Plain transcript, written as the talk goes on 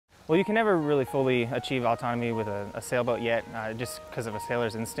Well, you can never really fully achieve autonomy with a sailboat yet, just because of a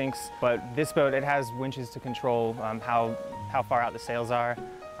sailor's instincts. But this boat, it has winches to control how far out the sails are,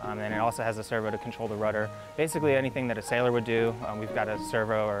 and it also has a servo to control the rudder. Basically anything that a sailor would do, we've got a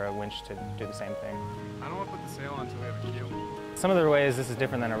servo or a winch to do the same thing. I don't want to put the sail on until we have a keel. Some of the ways this is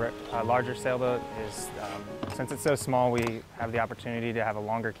different than a larger sailboat is, since it's so small, we have the opportunity to have a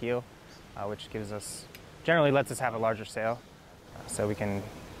longer keel, which generally lets us have a larger sail, so we can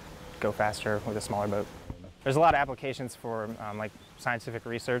go faster with a smaller boat. There's a lot of applications for like scientific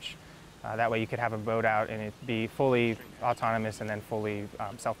research. That way you could have a boat out and it be fully autonomous and then fully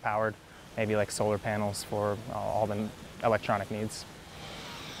self-powered, maybe like solar panels for all the electronic needs.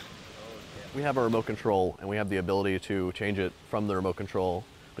 We have a remote control and we have the ability to change it from the remote control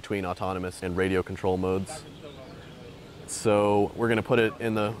between autonomous and radio control modes. So we're going to put it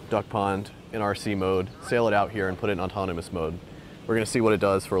in the duck pond in RC mode, sail it out here and put it in autonomous mode. We're going to see what it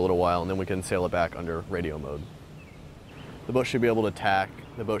does for a little while and then we can sail it back under radio mode. The boat should be able to tack,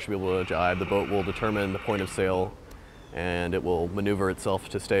 the boat should be able to jibe, the boat will determine the point of sail and it will maneuver itself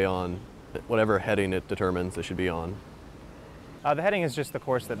to stay on whatever heading it determines it should be on. The heading is just the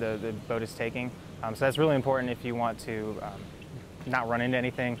course that the boat is taking, so that's really important if you want to not run into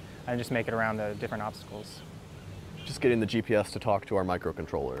anything and just make it around the different obstacles. Just getting the GPS to talk to our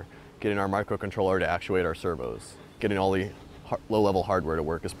microcontroller, getting our microcontroller to actuate our servos, getting all the low-level hardware to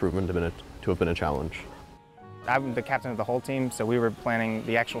work has proven to have been a challenge. I'm the captain of the hull team, so we were planning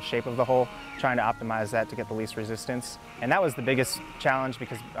the actual shape of the hull, trying to optimize that to get the least resistance. And that was the biggest challenge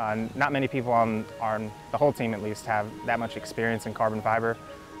because not many people on the hull team at least have that much experience in carbon fiber.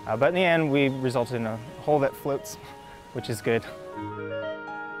 But in the end, we resulted in a hull that floats, which is good.